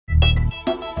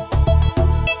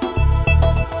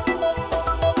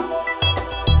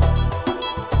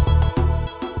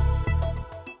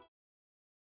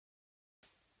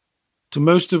To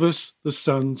most of us, the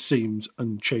sun seems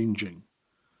unchanging.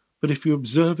 But if you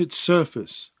observe its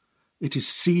surface, it is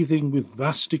seething with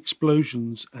vast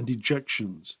explosions and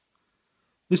ejections.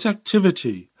 This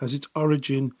activity has its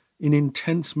origin in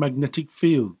intense magnetic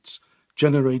fields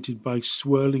generated by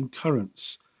swirling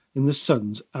currents in the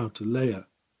sun's outer layer.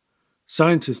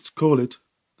 Scientists call it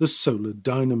the solar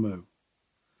dynamo.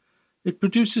 It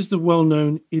produces the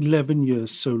well-known 11-year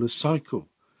solar cycle,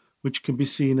 which can be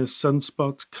seen as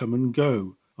sunspots come and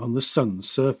go on the sun's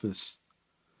surface.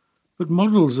 But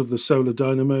models of the solar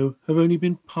dynamo have only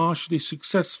been partially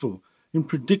successful in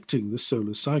predicting the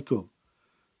solar cycle,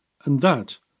 and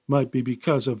that might be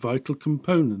because a vital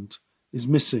component is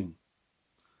missing.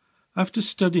 After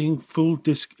studying full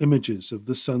disk images of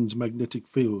the sun's magnetic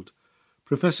field,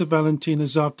 Professor Valentina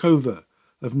Zharkova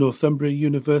of Northumbria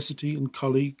University and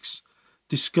colleagues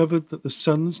discovered that the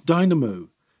sun's dynamo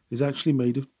is actually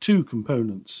made of two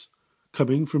components,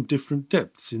 coming from different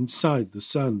depths inside the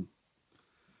sun.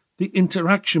 The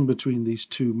interaction between these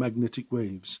two magnetic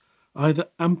waves either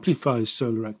amplifies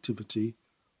solar activity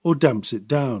or damps it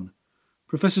down.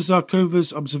 Professor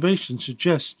Zharkova's observation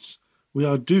suggests we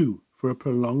are due for a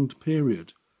prolonged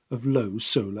period of low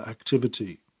solar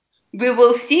activity. We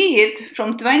will see it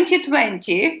from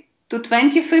 2020 to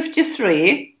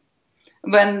 2053,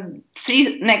 when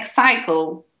three next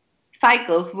cycles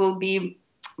will be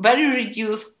very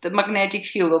reduced magnetic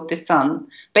field of the sun.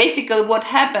 Basically what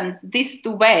happens, these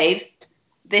two waves,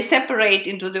 they separate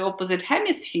into the opposite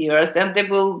hemispheres and they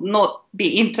will not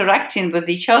be interacting with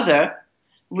each other,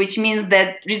 which means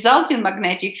that resulting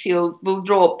magnetic field will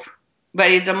drop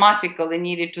very dramatically,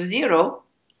 nearly to zero.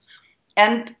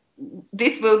 And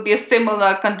this will be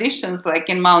similar conditions like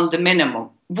in Maunder Minimum.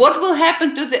 What will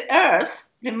happen to the Earth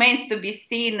remains to be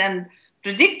seen and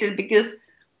predicted, because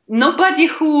nobody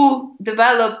who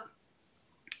developed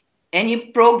any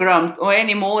programs or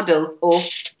any models of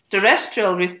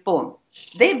terrestrial response,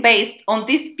 they based on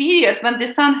this period when the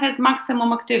sun has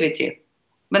maximum activity,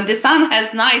 when the sun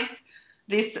has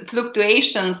these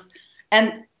fluctuations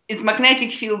and its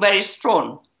magnetic field very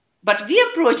strong. But we are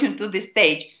approaching to this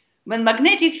stage when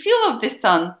magnetic field of the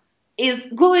sun is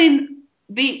going to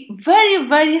be very,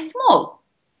 very small.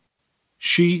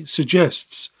 She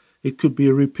suggests it could be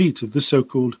a repeat of the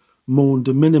so-called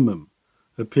Maunder Minimum,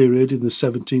 a period in the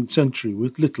 17th century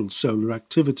with little solar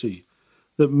activity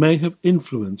that may have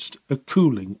influenced a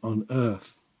cooling on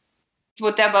Earth.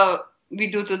 Whatever we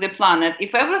do to the planet,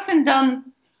 if everything done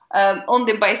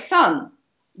only by sun,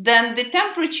 then the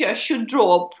temperature should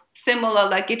drop similar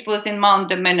like it was in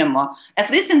Maunder Minimum.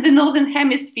 At least in the northern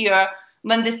hemisphere,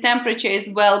 when this temperature is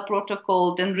well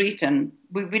protocoled and written.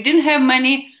 We didn't have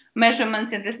many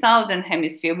measurements in the southern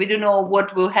hemisphere. We don't know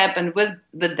what will happen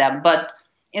with them. But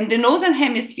in the northern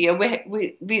hemisphere,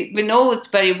 we know it's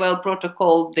very well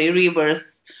protocoled. The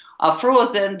rivers are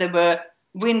frozen. There were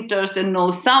winters and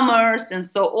no summers and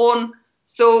so on.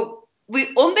 So we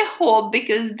only hope,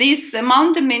 because this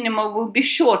Maunder Minimum will be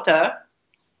shorter.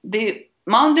 The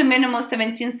Maunder Minimum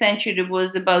 17th century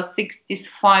was about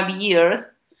 65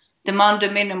 years. The Maunder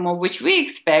Minimum, which we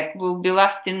expect, will be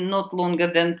lasting not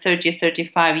longer than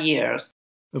 30-35 years.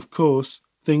 Of course,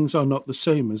 things are not the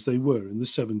same as they were in the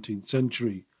 17th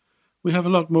century. We have a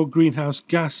lot more greenhouse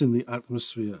gas in the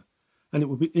atmosphere, and it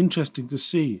will be interesting to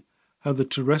see how the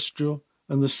terrestrial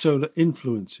and the solar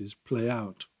influences play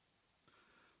out.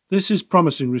 This is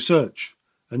promising research,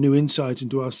 a new insight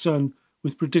into our sun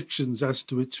with predictions as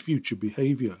to its future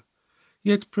behaviour.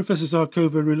 Yet Professor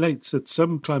Zharkova relates that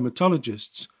some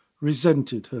climatologists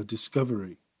resented her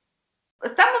discovery.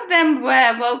 Some of them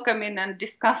were welcoming and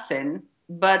discussing,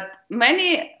 but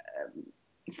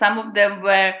some of them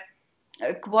were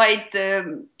quite,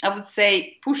 I would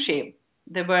say, pushy.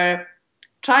 They were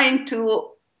trying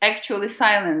to actually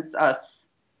silence us.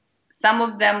 Some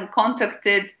of them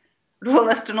contacted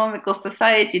Royal Astronomical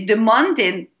Society,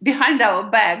 demanding, behind our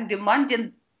back,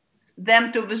 demanding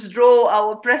them to withdraw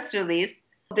our press release.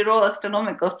 The Royal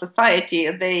Astronomical Society,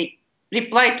 they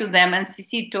replied to them and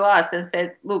CC'd to us and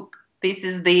said, look, this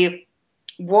is the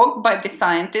work by the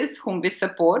scientists whom we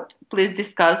support. Please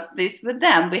discuss this with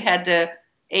them. We had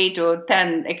 8 or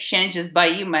 10 exchanges by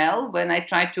email when I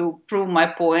tried to prove my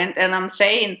point. And I'm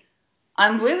saying,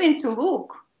 I'm willing to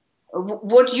look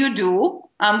what you do.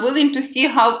 I'm willing to see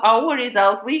how our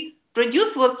result, we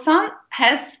produce what sun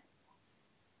has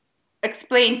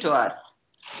explained to us.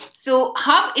 So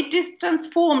how it is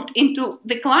transformed into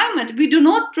the climate, we do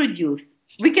not produce.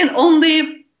 We can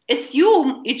only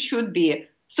assume it should be.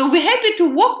 So we're happy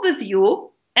to work with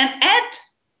you and add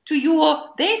to your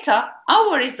data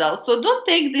our results. So don't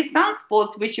take the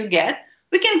sunspots which you get.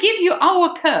 We can give you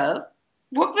our curve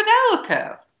work with error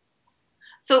curve.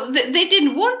 So they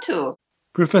didn't want to.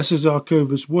 Professor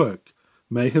Zharkova's work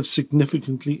may have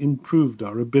significantly improved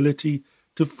our ability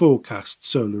to forecast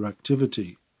solar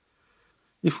activity.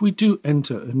 If we do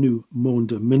enter a new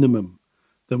Maunder Minimum,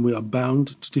 then we are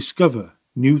bound to discover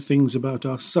new things about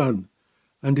our Sun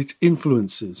and its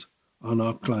influences on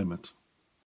our climate.